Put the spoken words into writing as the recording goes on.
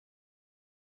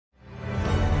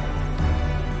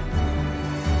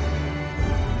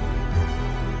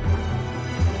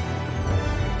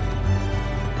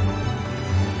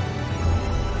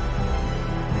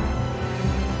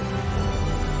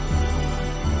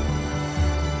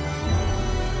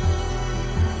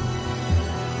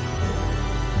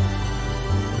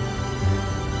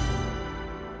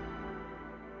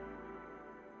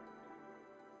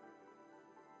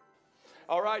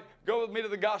All right, go with me to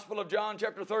the Gospel of John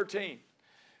chapter 13.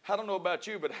 I don't know about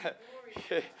you, but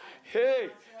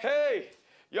hey,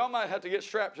 y'all might have to get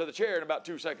strapped to the chair in about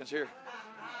 2 seconds here.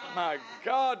 My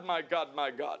God, my God,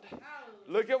 my God.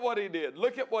 Look at what he did.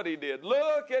 Look at what he did.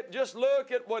 Just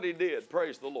look at what he did.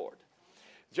 Praise the Lord.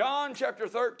 John chapter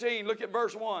 13, look at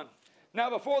verse 1. Now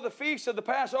before the feast of the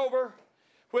Passover,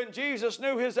 when Jesus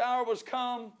knew his hour was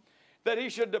come, that he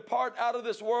should depart out of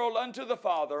this world unto the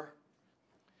Father,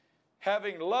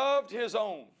 having loved his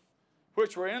own,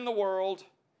 which were in the world,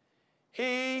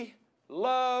 he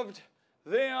loved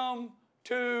them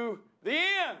to the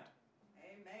end.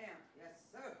 Amen. Yes,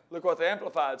 sir. Look what the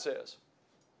Amplified says.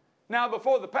 Now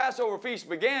before the Passover feast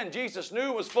began, Jesus knew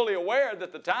and was fully aware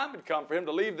that the time had come for him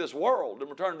to leave this world and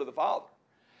return to the Father.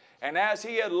 And as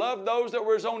he had loved those that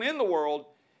were his own in the world,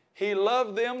 he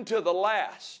loved them to the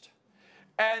last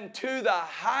and to the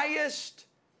highest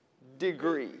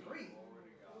degree.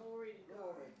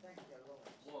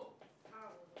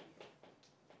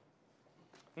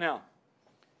 Now,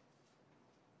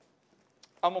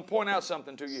 I'm going to point out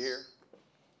something to you here,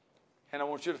 and I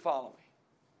want you to follow me.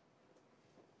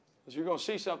 Because you're going to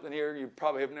see something here you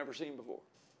probably have never seen before.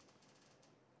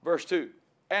 Verse 2,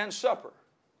 and supper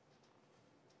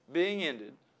being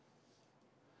ended,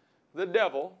 the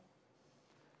devil,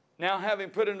 now having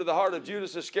put into the heart of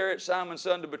Judas Iscariot, Simon's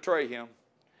son, to betray him,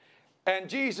 and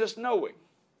Jesus knowing,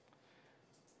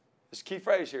 this key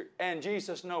phrase here, and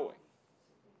Jesus knowing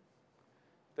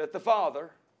that the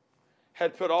Father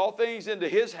had put all things into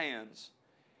his hands,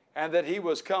 and that he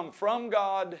was come from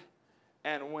God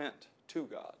and went to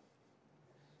God.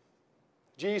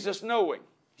 Jesus knowing,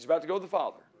 he's about to go to the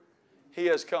Father. He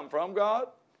has come from God.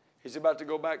 He's about to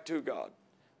go back to God.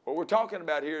 What we're talking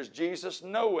about here is Jesus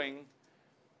knowing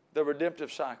the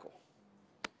redemptive cycle.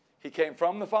 He came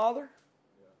from the Father.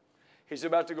 He's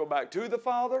about to go back to the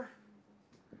Father.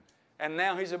 And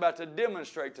now he's about to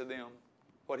demonstrate to them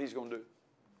what he's going to do.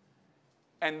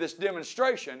 And this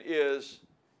demonstration is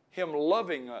him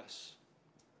loving us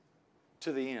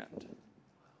to the end,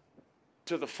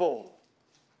 to the full.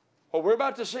 What we're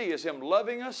about to see is him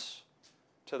loving us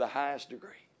to the highest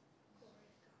degree.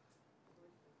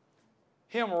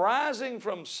 Him rising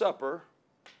from supper,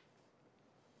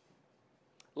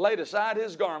 laid aside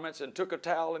his garments and took a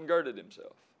towel and girded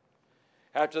himself.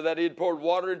 After that he had poured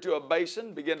water into a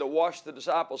basin, began to wash the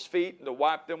disciples' feet and to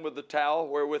wipe them with the towel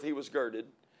wherewith he was girded.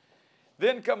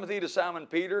 Then cometh he to Simon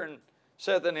Peter and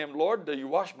saith unto him, Lord, do you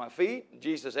wash my feet? And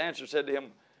Jesus answered, said to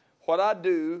him, what I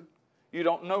do you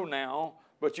don't know now,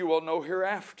 but you will know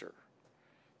hereafter.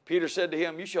 Peter said to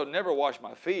him, you shall never wash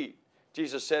my feet.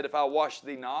 Jesus said, if I wash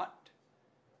thee not,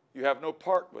 you have no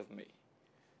part with me.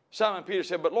 Simon Peter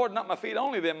said, but Lord, not my feet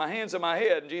only then, my hands and my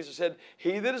head. And Jesus said,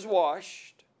 he that is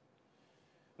washed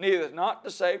needeth not to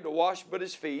save to wash but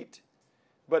his feet,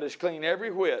 but is clean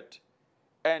every whit.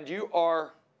 And you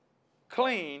are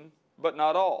clean, but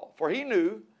not all. For he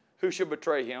knew who should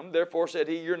betray him. Therefore said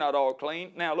he, you're not all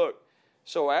clean. Now look,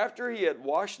 so after he had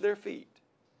washed their feet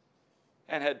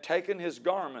and had taken his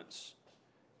garments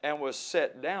and was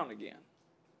set down again,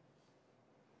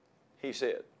 he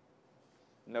said,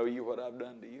 know you what I've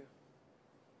done to you?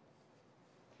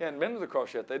 He hadn't been to the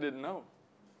cross yet. They didn't know.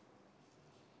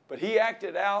 But he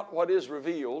acted out what is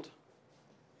revealed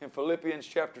in Philippians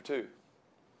chapter 2,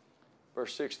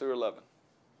 verse 6 through 11.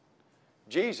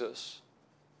 Jesus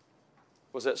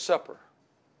was at supper,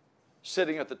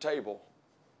 sitting at the table,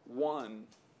 one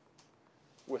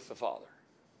with the Father.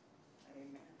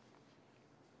 Amen.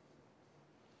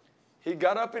 He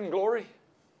got up in glory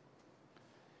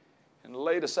and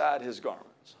laid aside his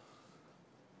garments.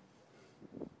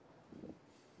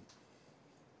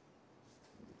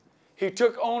 He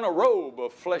took on a robe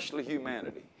of fleshly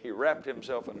humanity. He wrapped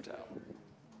himself in a towel.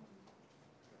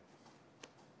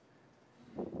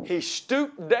 He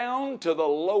stooped down to the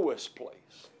lowest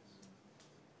place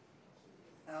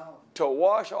to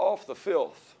wash off the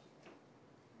filth.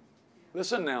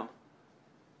 Listen now.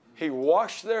 He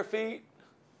washed their feet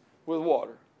with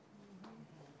water.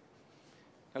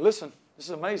 Now listen, this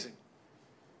is amazing.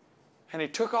 And he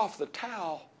took off the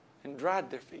towel and dried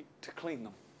their feet to clean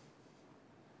them.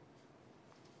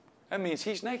 That means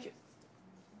he's naked.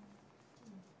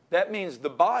 That means the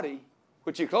body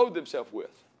which he clothed himself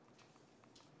with,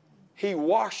 he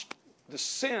washed the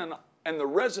sin and the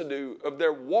residue of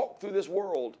their walk through this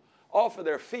world off of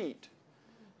their feet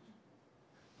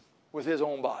with his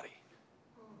own body.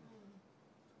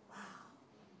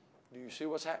 Do you see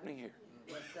what's happening here?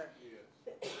 Yes,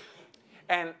 sir.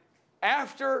 And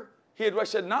after he had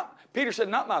said, Peter said,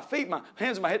 not my feet, my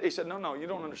hands and my head. He said, no, you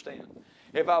don't understand.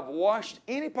 If I've washed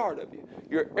any part of you,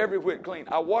 you're every whit clean.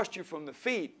 I washed you from the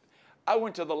feet. I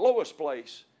went to the lowest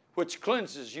place, which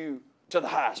cleanses you to the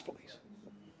highest place.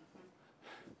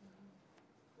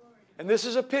 And this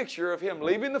is a picture of Him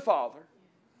leaving the Father,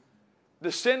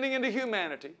 descending into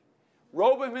humanity,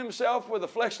 robing Himself with a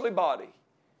fleshly body,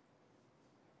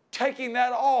 taking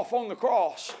that off on the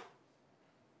cross,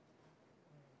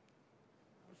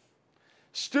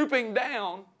 stooping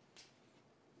down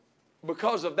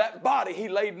because of that body He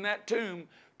laid in that tomb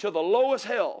to the lowest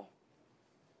hell.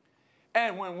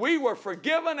 And when we were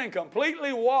forgiven and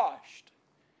completely washed,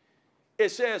 it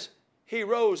says He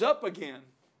rose up again,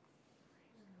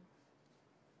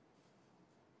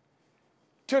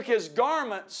 took His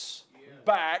garments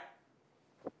back,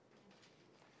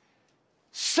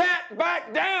 sat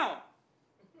back down.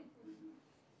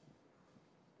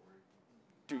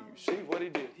 Do you see what He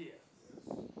did?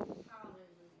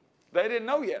 They didn't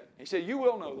know yet. He said, you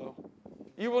will know though.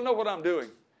 You will know what I'm doing.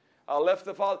 I left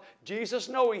the Father. Jesus,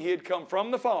 knowing He had come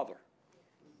from the Father.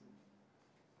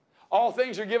 All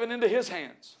things are given into His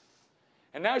hands.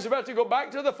 And now He's about to go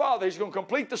back to the Father. He's going to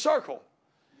complete the circle.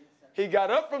 He got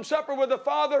up from supper with the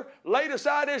Father, laid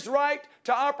aside His right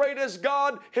to operate as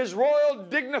God, His royal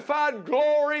dignified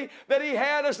glory that He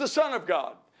had as the Son of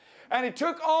God. And He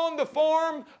took on the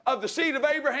form of the seed of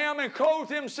Abraham and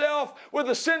clothed Himself with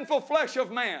the sinful flesh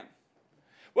of man.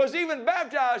 Was even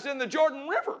baptized in the Jordan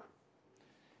River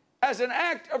as an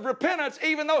act of repentance,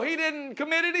 even though He didn't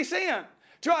commit any sin,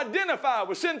 to identify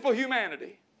with sinful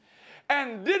humanity.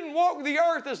 And didn't walk the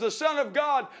earth as the Son of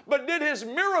God, but did His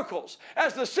miracles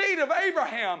as the seed of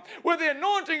Abraham with the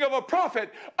anointing of a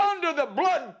prophet under the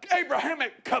blood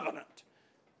Abrahamic covenant.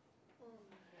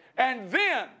 And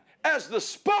then, as the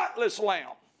spotless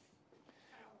lamb,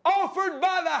 offered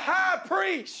by the high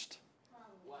priest,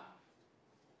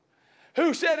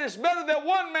 who said it's better that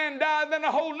one man die than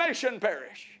a whole nation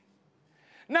perish.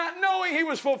 Not knowing He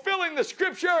was fulfilling the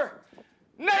Scripture,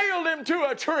 nailed Him to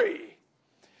a tree.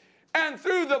 And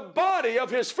through the body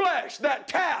of His flesh, that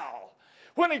towel,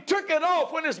 when He took it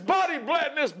off, when His body bled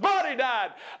and His body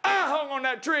died, I hung on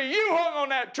that tree, you hung on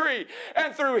that tree.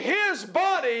 And through His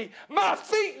body, my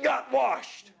feet got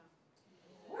washed.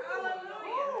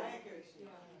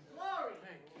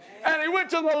 And He went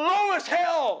to the lowest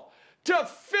hell to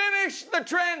finish the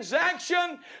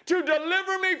transaction, to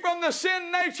deliver me from the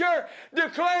sin nature,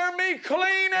 declare me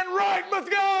clean and right with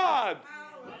God.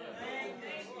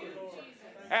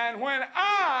 And when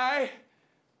I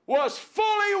was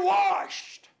fully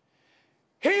washed,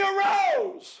 He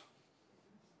arose,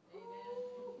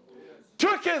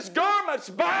 took His garments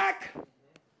back,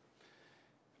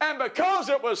 and because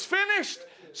it was finished,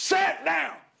 sat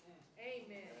down.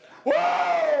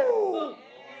 Whoa!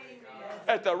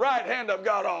 At the right hand of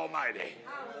God Almighty.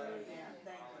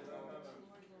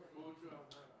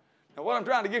 Now what I'm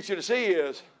trying to get you to see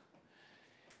is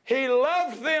He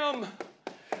loved them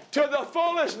to the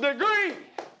fullest degree.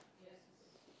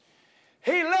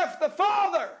 He left the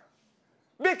Father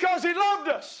because He loved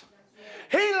us.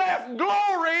 He left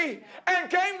glory and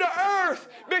came to earth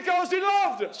because He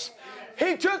loved us.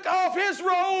 He took off His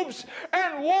robes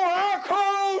and wore our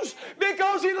clothes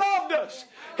because He loved us.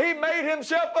 He made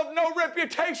Himself of no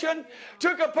reputation,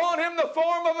 took upon Him the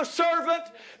form of a servant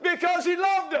because He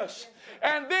loved us.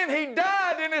 And then He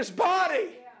died in His body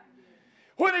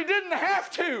when He didn't have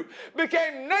to,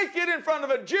 became naked in front of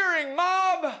a jeering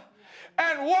mob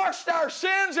and washed our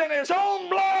sins in His own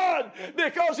blood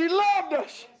because He loved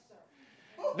us.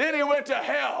 Then He went to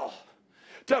hell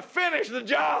to finish the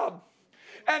job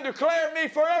and declare me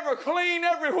forever clean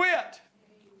every whit.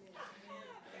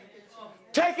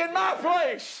 Taking my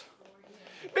place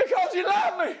because He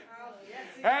loved me.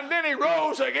 And then He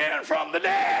rose again from the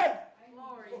dead.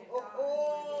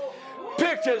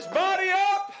 Picked His body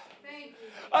up,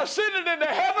 ascended into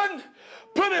heaven,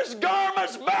 put His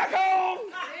garments back on,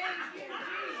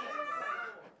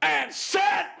 and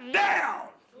sat down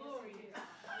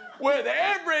with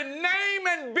every name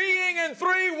and being in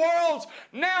three worlds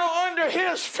now under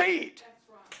His feet.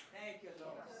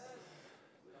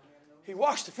 He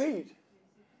washed the feet.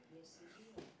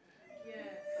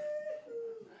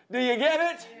 Do you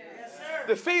get it?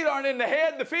 The feet aren't in the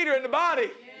head, the feet are in the body.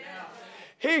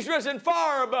 He's risen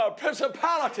far above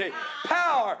principality,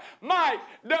 power, might,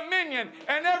 dominion,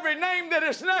 and every name that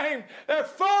is named. They're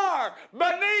far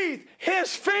beneath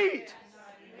His feet.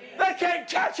 They can't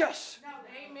touch us.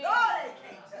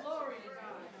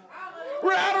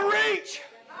 We're out of reach.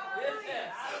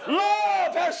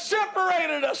 Love has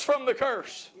separated us from the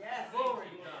curse.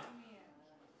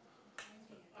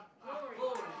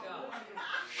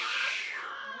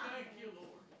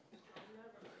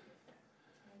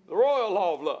 The royal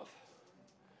law of love.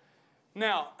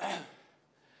 Now,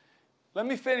 let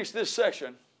me finish this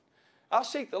section. I'll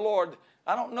seek the Lord.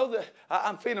 I don't know that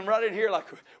I'm feeling right in here like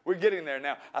we're getting there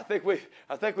now. I think we've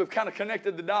kind of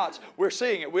connected the dots. We're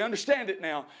seeing it. We understand it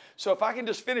now. So if I can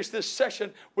just finish this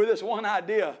session with this one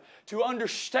idea, to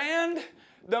understand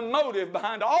the motive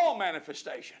behind all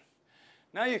manifestation.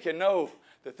 Now you can know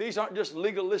that these aren't just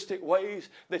legalistic ways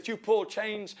that you pull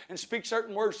chains and speak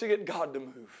certain words to get God to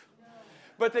move.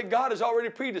 But that God is already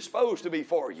predisposed to be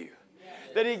for you.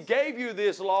 That He gave you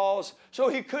these laws so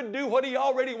He could do what He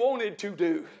already wanted to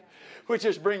do, which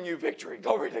is bring you victory.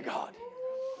 Glory to God.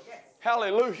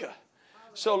 Hallelujah.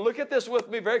 So look at this with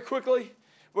me very quickly.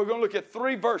 We're going to look at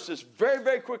 3 verses very,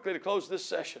 very quickly to close this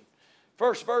session.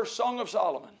 First verse, Song of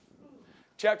Solomon.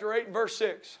 Chapter 8, verse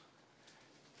 6.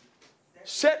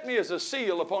 Set me as a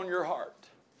seal upon your heart,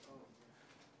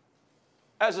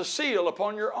 as a seal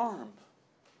upon your arm.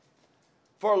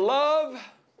 For love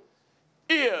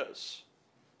is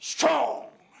strong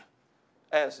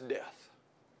as death.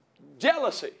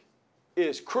 Jealousy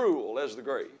is cruel as the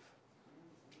grave.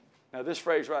 Now this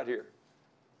phrase right here.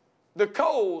 The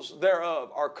coals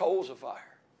thereof are coals of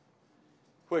fire,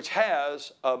 which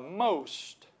has a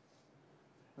most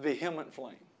vehement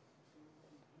flame.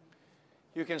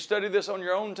 You can study this on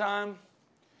your own time,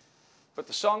 but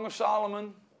the Song of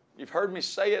Solomon, you've heard me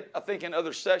say it, I think in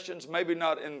other sessions, maybe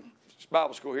not in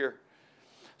Bible school here.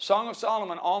 Song of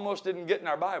Solomon almost didn't get in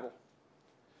our Bible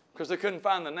because they couldn't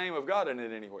find the name of God in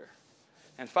it anywhere.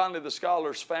 And finally the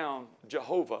scholars found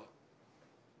Jehovah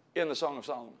in the Song of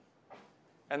Solomon.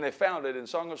 And they found it in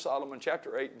Song of Solomon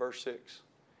chapter 8 verse 6.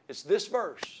 It's this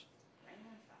verse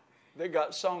that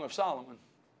got Song of Solomon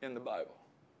in the Bible.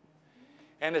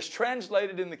 And it's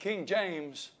translated in the King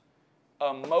James,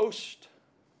 a most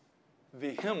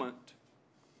vehement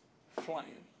flame.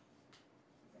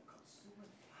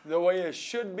 The way it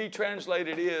should be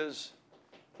translated is,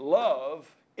 love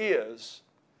is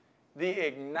the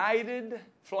ignited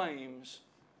flames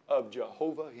of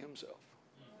Jehovah Himself.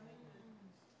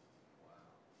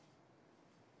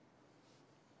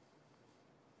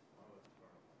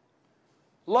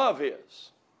 Love is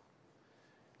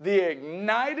the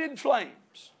ignited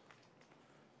flames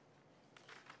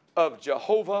of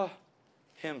Jehovah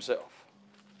Himself.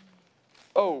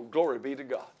 Oh, glory be to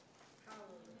God.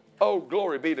 Oh,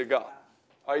 glory be to God.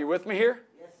 Are you with me here?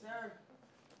 Yes, sir.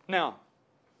 Now,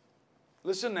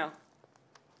 listen now.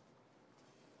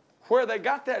 Where they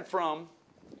got that from,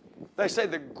 they say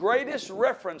the greatest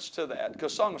reference to that,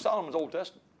 because Song of Solomon's Old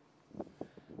Testament,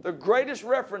 the greatest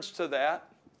reference to that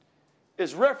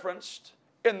is referenced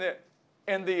in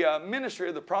the ministry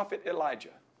of the prophet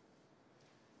Elijah.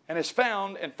 And it's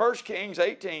found in 1 Kings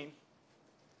 18.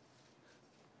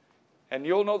 And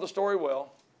you'll know the story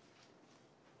well.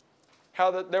 How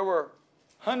that there were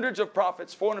hundreds of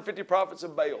prophets, 450 prophets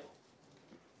of Baal.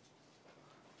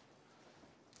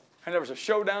 And there was a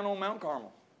showdown on Mount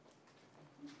Carmel.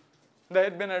 There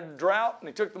had been a drought, and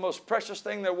He took the most precious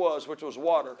thing there was, which was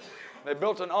water. They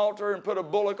built an altar and put a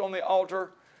bullock on the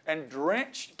altar and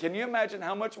drenched. Can you imagine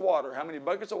how much water, how many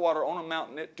buckets of water on a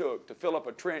mountain it took to fill up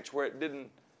a trench where the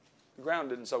ground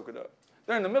didn't soak it up?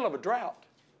 They're in the middle of a drought.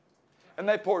 And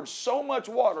they poured so much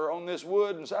water on this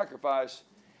wood and sacrifice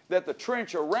that the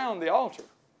trench around the altar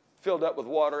filled up with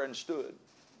water and stood.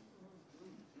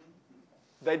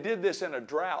 They did this in a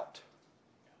drought.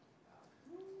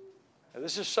 Now,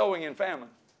 this is sowing in famine.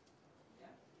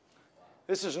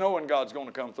 This is knowing God's going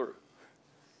to come through.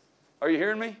 Are you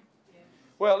hearing me?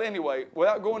 Well, anyway,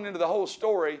 without going into the whole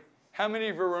story, how many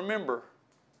of you remember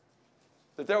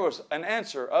that there was an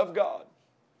answer of God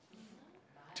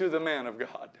to the man of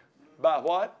God? By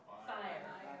what?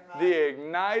 Fire. The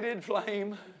ignited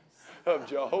flame of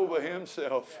Jehovah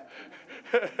Himself.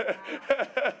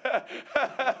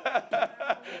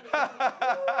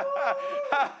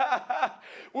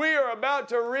 We are about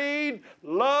to read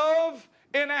love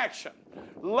in action,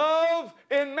 love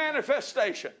in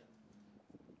manifestation.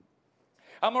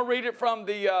 I'm going to read it from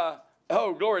the,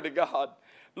 oh, glory to God.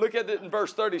 Look at it in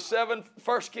verse 37,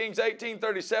 1 Kings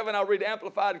 18:37. I'll read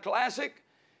Amplified Classic,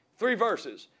 3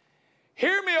 verses.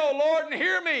 Hear me, O Lord, and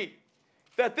hear me,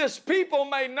 that this people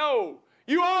may know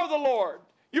you are the Lord,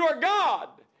 you are God,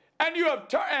 and you have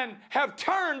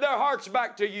turned their hearts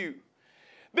back to you.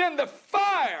 Then the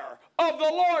fire of the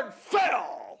Lord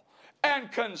fell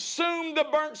and consumed the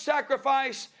burnt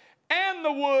sacrifice and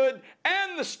the wood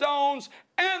and the stones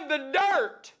and the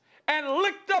dirt and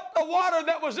licked up the water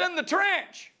that was in the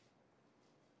trench.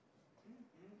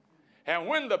 And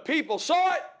when the people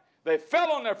saw it, they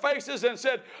fell on their faces and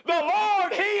said, "The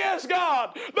Lord, He is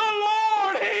God! The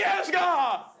Lord, He is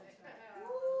God!"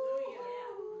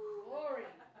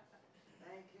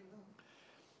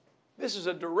 This is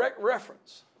a direct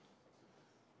reference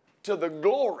to the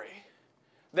glory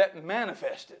that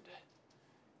manifested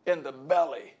in the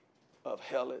belly of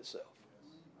hell itself.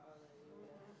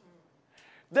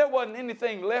 There wasn't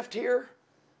anything left here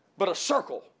but a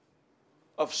circle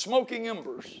of smoking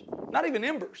embers. Not even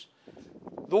embers.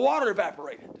 The water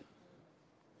evaporated.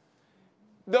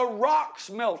 The rocks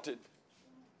melted.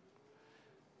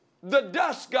 The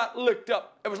dust got licked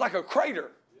up. It was like a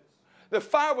crater. The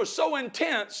fire was so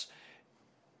intense,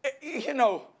 you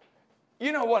know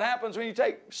what happens when you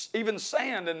take even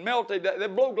sand and melt it, they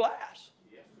blow glass.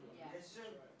 Yes, sir.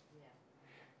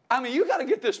 I mean, you got to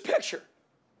get this picture.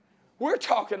 We're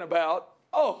talking about,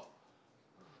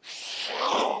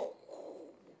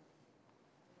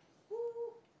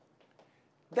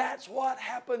 that's what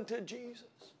happened to Jesus.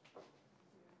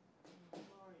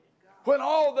 When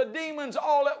all the demons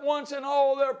all at once in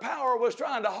all their power was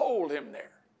trying to hold him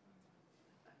there.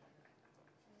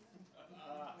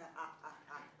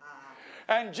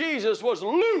 And Jesus was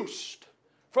loosed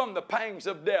from the pangs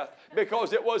of death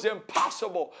because it was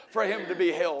impossible for him to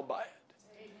be held by it.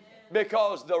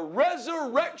 Because the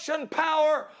resurrection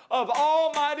power of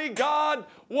Almighty God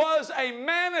was a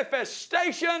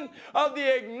manifestation of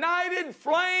the ignited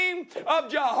flame of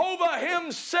Jehovah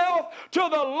himself to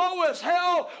the lowest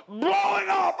hell, blowing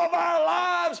off of our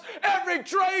lives every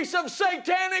trace of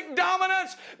satanic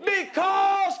dominance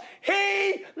because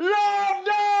he loved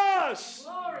us.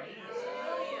 Glory.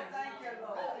 Thank you,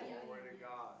 Lord. Glory to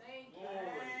God. Thank you.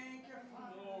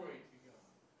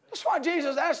 That's why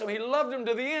Jesus asked him. He loved him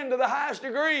to the end, to the highest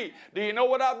degree. Do you know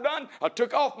what I've done? I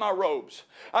took off my robes.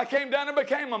 I came down and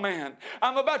became a man.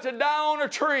 I'm about to die on a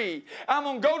tree. I'm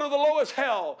going to go to the lowest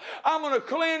hell. I'm going to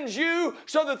cleanse you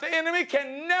so that the enemy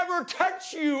can never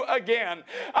touch you again.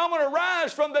 I'm going to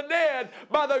rise from the dead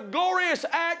by the glorious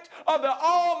act of the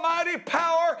almighty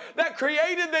power that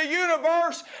created the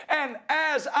universe. And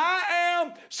as I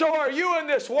am, so are you in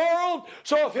this world.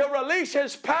 So if he'll release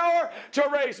his power to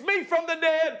raise me from the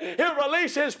dead, he'll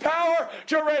release his power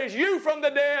to raise you from the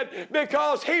dead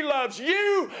because he loves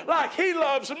you like he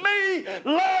loves me.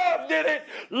 Love did it.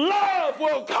 Love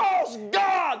will cause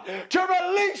God to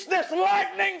release this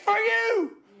lightning for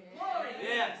you. Glory.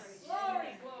 Yes. Glory.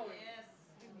 Glory.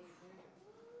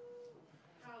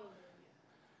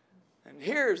 And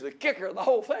here's the kicker of the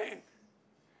whole thing.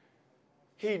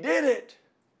 He did it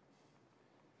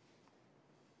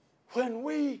when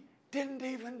we didn't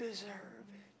even deserve it.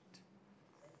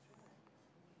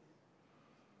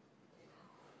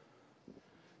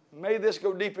 May this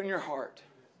go deep in your heart.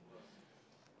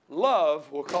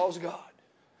 Love will cause God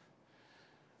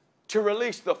to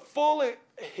release the full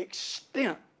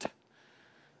extent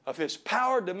of his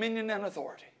power, dominion, and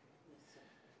authority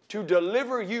to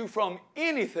deliver you from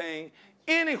anything,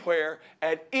 anywhere,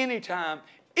 at any time,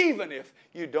 even if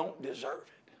you don't deserve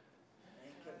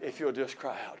it, if you'll just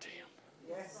cry out to him.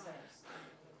 Yes, sir.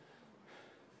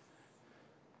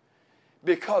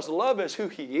 Because love is who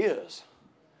he is.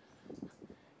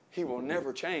 He will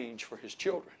never change for his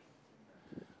children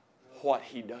what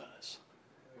he does.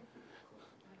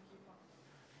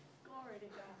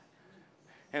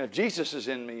 And if Jesus is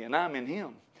in me and I'm in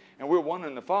him, and we're one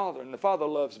in the Father, and the Father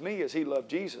loves me as he loved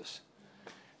Jesus,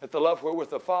 that the love wherewith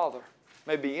the Father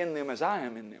may be in them as I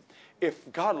am in them. If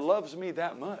God loves me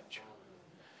that much,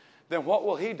 then what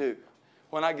will he do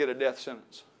when I get a death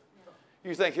sentence?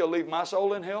 You think he'll leave my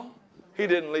soul in hell? He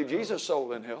didn't leave Jesus'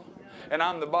 soul in hell. And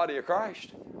I'm the body of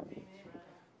Christ.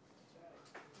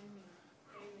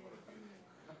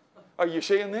 Are you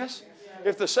seeing this?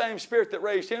 If the same Spirit that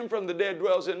raised him from the dead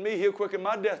dwells in me, he'll quicken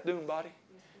my death-doomed body.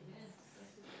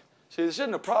 See, this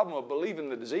isn't a problem of believing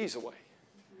the disease away.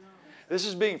 This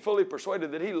is being fully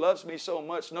persuaded that he loves me so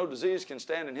much no disease can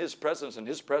stand in his presence, and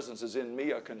his presence is in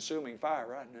me, a consuming fire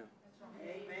right now.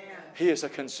 Amen. He is a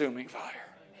consuming fire.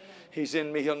 He's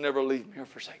in me. He'll never leave me or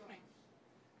forsake me.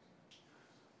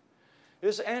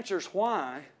 This answers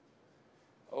why.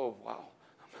 Oh, wow.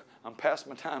 I'm past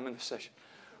my time in this session.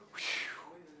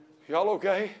 Whew. Y'all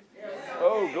okay? Yes.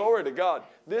 Oh, glory to God.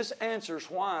 This answers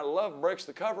why love breaks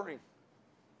the covering.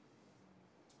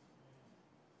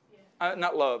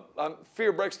 Not love.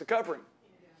 Fear breaks the covering.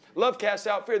 Love casts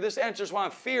out fear. This answers why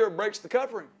fear breaks the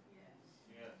covering.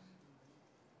 Yes.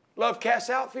 Love casts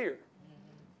out fear.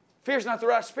 Fear's not the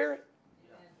right spirit.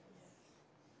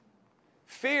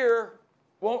 Fear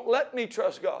won't let me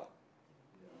trust God.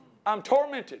 I'm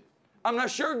tormented. I'm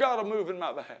not sure God will move in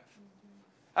my behalf.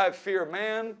 I have fear of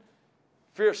man,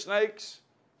 fear of snakes,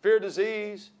 fear of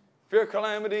disease, fear of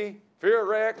calamity, fear of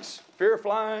wrecks, fear of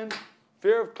flying,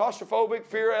 fear of claustrophobic,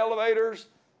 fear of elevators,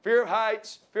 fear of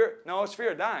heights, fear. No, it's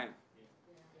fear of dying.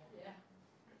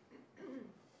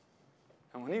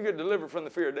 And when you get delivered from the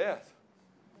fear of death,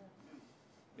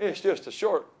 it's just a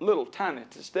short, little, tiny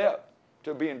step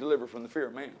to being delivered from the fear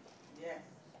of man. Yes.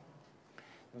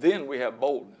 Then we have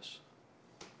boldness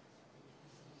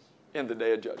in the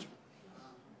day of judgment.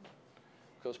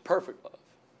 Because perfect love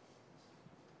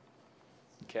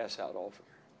casts out all fear.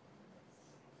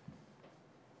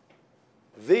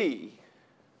 The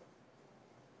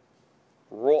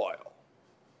royal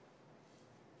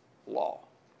law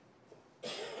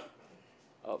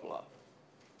of love.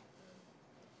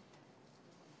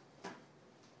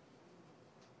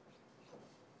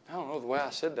 I don't know, the way I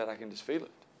said that, I can just feel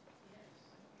it.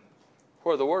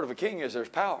 Where the word of a king is, there's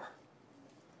power.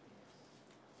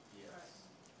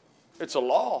 It's a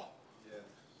law.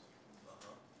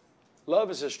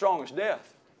 Love is as strong as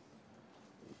death.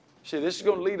 See, this is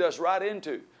going to lead us right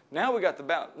into. Now we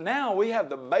have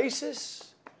the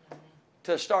basis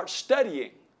to start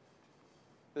studying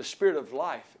the spirit of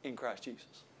life in Christ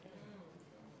Jesus.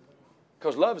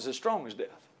 Because love is as strong as death.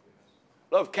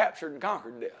 Love captured and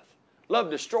conquered death. Love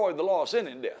destroyed the law of sin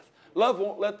and death. Love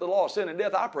won't let the law of sin and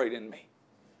death operate in me.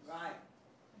 Right.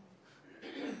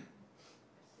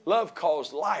 Love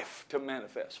caused life to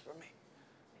manifest for me.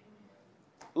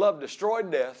 Love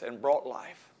destroyed death and brought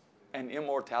life and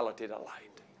immortality to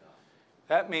light.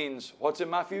 That means, what's in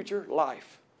my future?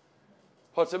 Life.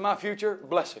 What's in my future?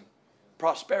 Blessing,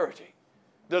 prosperity,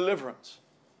 deliverance,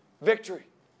 victory.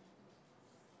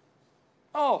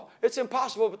 Oh, it's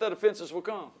impossible, but that offenses will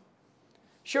come.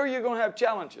 Sure, you're going to have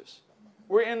challenges.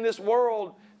 We're in this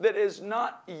world that has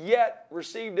not yet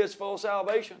received its full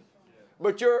salvation.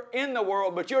 But you're in the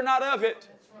world, but you're not of it.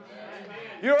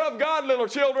 You're of God, little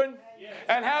children,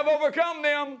 and have overcome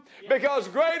them, because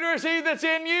greater is He that's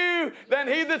in you than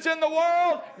he that's in the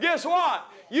world. Guess what?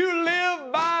 You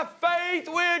live by faith,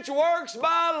 which works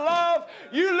by love.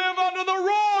 You live under the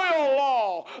royal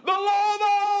law, the law of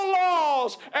all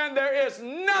laws, and there is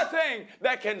nothing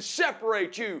that can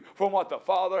separate you from what the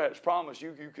Father has promised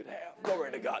you could have.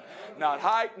 Glory to God. Not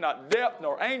height, not depth,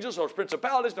 nor angels, nor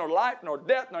principalities, nor life, nor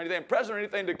death, nor anything present, or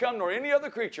anything to come, nor any other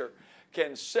creature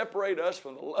can separate us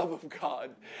from the love of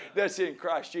God that's in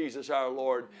Christ Jesus our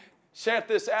Lord. Shout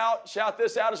this out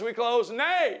as we close.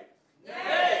 Nay.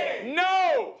 Nay.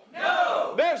 No.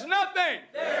 No. There's nothing.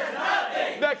 There's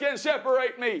nothing that can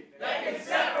separate me. that can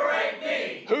separate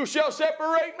me. Who shall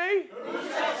separate me? Who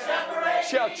shall separate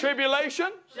Shall me?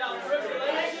 tribulation, Shall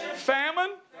tribulation,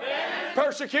 famine, famine,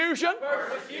 persecution,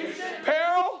 persecution,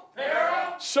 peril,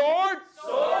 peril, sword?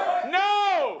 sword?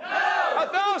 No. No.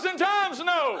 1,000 times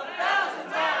no.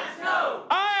 1,000 times no.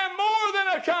 I am more than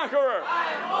a conqueror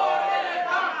I am more than a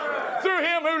conqueror through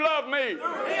Him who loved me.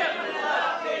 through Him who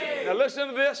loved me. Now listen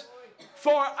to this.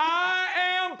 For I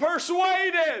am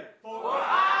persuaded. For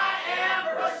I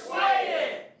am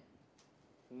persuaded.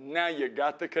 Now you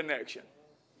got the connection.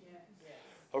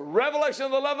 A revelation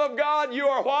of the love of God, you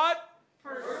are what?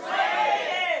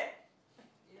 Persuaded.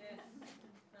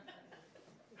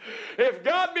 If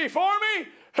God be for me,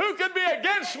 who could be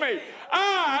against me?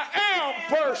 I am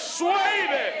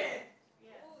persuaded.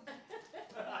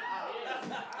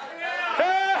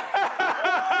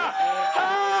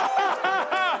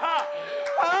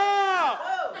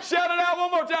 Shout it out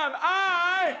one more time.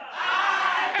 I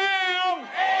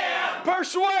am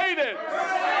persuaded.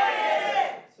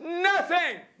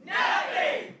 Nothing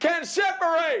can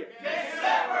separate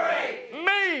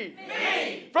me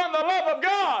from the love of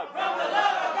God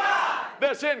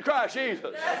that's in Christ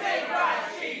Jesus.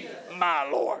 My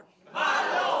Lord.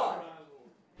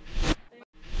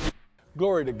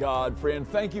 Glory to God, friend.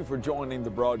 Thank you for joining the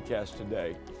broadcast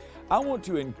today. I want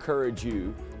to encourage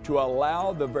you to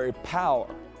allow the very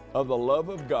power of the love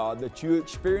of God that you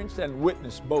experienced and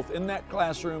witnessed both in that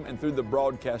classroom and through the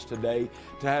broadcast today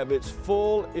to have its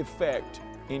full effect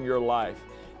in your life.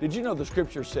 Did you know the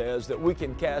Scripture says that we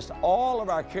can cast all of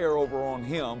our care over on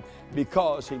Him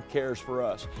because He cares for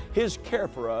us? His care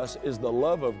for us is the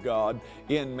love of God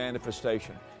in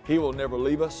manifestation. He will never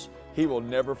leave us. He will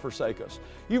never forsake us.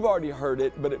 You've already heard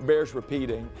it, but it bears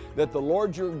repeating, that the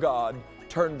Lord your God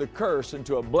turned the curse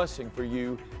into a blessing for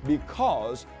you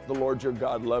because the Lord your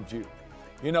God loved you.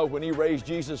 You know, when He raised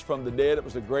Jesus from the dead, it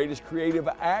was the greatest creative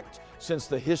act since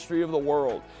the history of the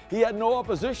world. He had no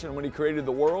opposition when He created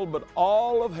the world, but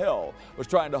all of hell was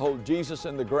trying to hold Jesus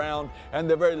in the ground, and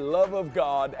the very love of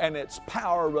God and its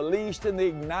power released in the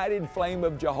ignited flame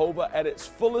of Jehovah at its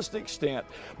fullest extent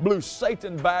blew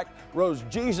Satan back, rose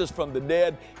Jesus from the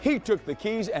dead. He took the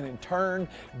keys and in turn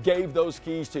gave those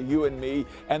keys to you and me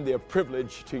and the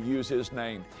privilege to use His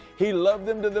name. He loved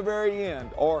them to the very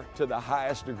end, or to the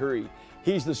highest degree.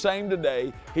 He's the same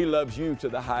today. He loves you to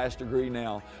the highest degree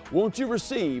now. Won't you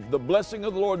receive the blessing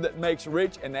of the Lord that makes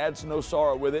rich and adds no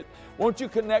sorrow with it? Won't you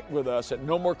connect with us at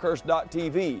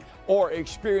nomorecurse.tv or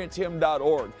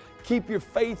experiencehim.org? Keep your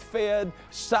faith fed,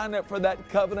 sign up for that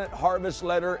covenant harvest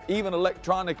letter, even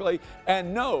electronically,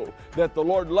 and know that the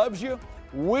Lord loves you,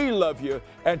 we love you,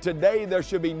 and today there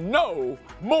should be no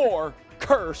more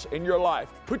curse in your life.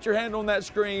 Put your hand on that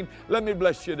screen. Let me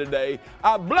bless you today.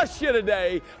 I bless you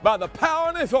today by the power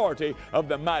and authority of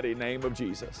the mighty name of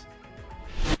Jesus.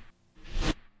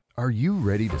 Are you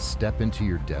ready to step into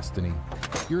your destiny?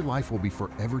 Your life will be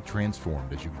forever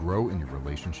transformed as you grow in your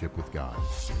relationship with God.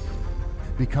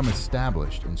 Become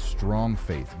established in strong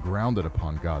faith grounded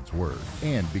upon God's Word,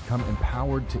 and become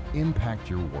empowered to impact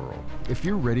your world. If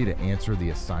you're ready to answer the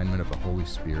assignment of the Holy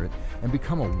Spirit and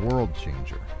become a world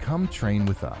changer, come train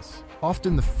with us.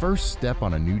 Often the first step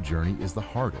on a new journey is the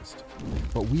hardest,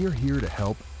 but we are here to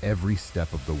help every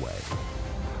step of the way.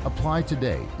 Apply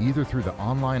today, either through the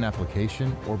online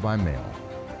application or by mail.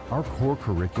 Our core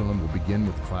curriculum will begin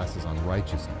with classes on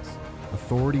righteousness,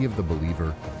 authority of the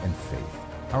believer, and faith.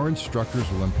 Our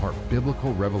instructors will impart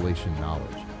biblical revelation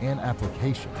knowledge and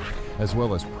application, as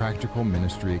well as practical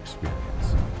ministry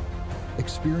experience.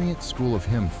 Experience School of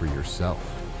Him for yourself.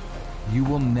 You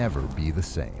will never be the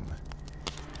same.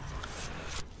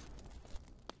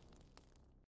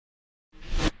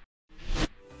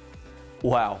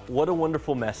 Wow, what a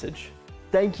wonderful message.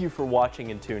 Thank you for watching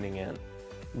and tuning in.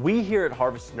 We here at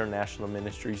Harvest International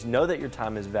Ministries know that your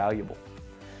time is valuable.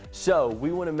 So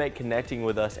we want to make connecting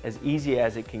with us as easy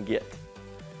as it can get.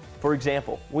 For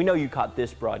example, we know you caught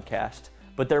this broadcast,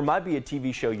 but there might be a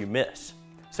TV show you miss.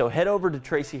 So head over to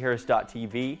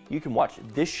tracyharris.tv. You can watch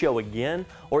this show again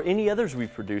or any others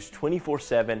we've produced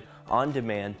 24/7 on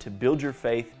demand to build your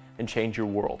faith and change your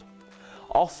world.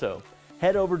 Also,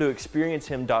 head over to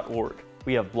experiencehim.org.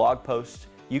 We have blog posts.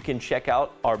 You can check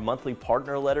out our monthly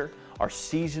partner letter, our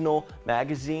seasonal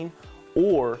magazine,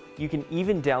 or you can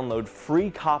even download free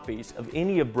copies of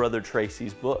any of Brother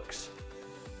Tracy's books.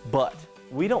 But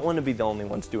we don't want to be the only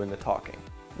ones doing the talking.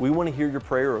 We want to hear your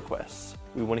prayer requests.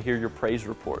 We want to hear your praise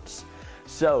reports.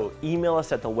 So email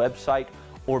us at the website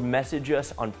or message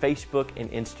us on Facebook and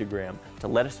Instagram to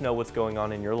let us know what's going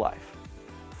on in your life.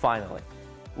 Finally,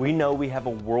 we know we have a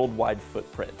worldwide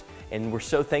footprint, and we're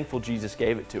so thankful Jesus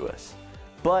gave it to us.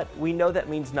 But we know that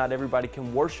means not everybody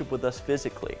can worship with us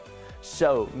physically.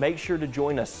 So make sure to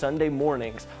join us Sunday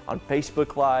mornings on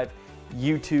Facebook Live,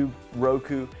 YouTube,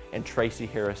 Roku, and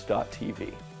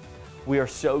tracyharris.tv. We are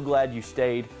so glad you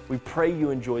stayed. We pray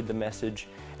you enjoyed the message,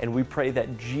 and we pray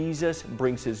that Jesus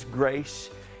brings His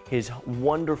grace, His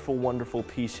wonderful, wonderful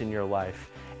peace in your life,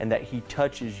 and that He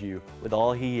touches you with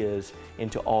all He is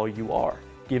into all you are.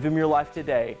 Give Him your life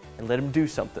today and let Him do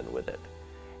something with it.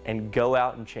 And go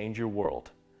out and change your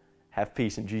world. Have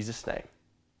peace in Jesus' name.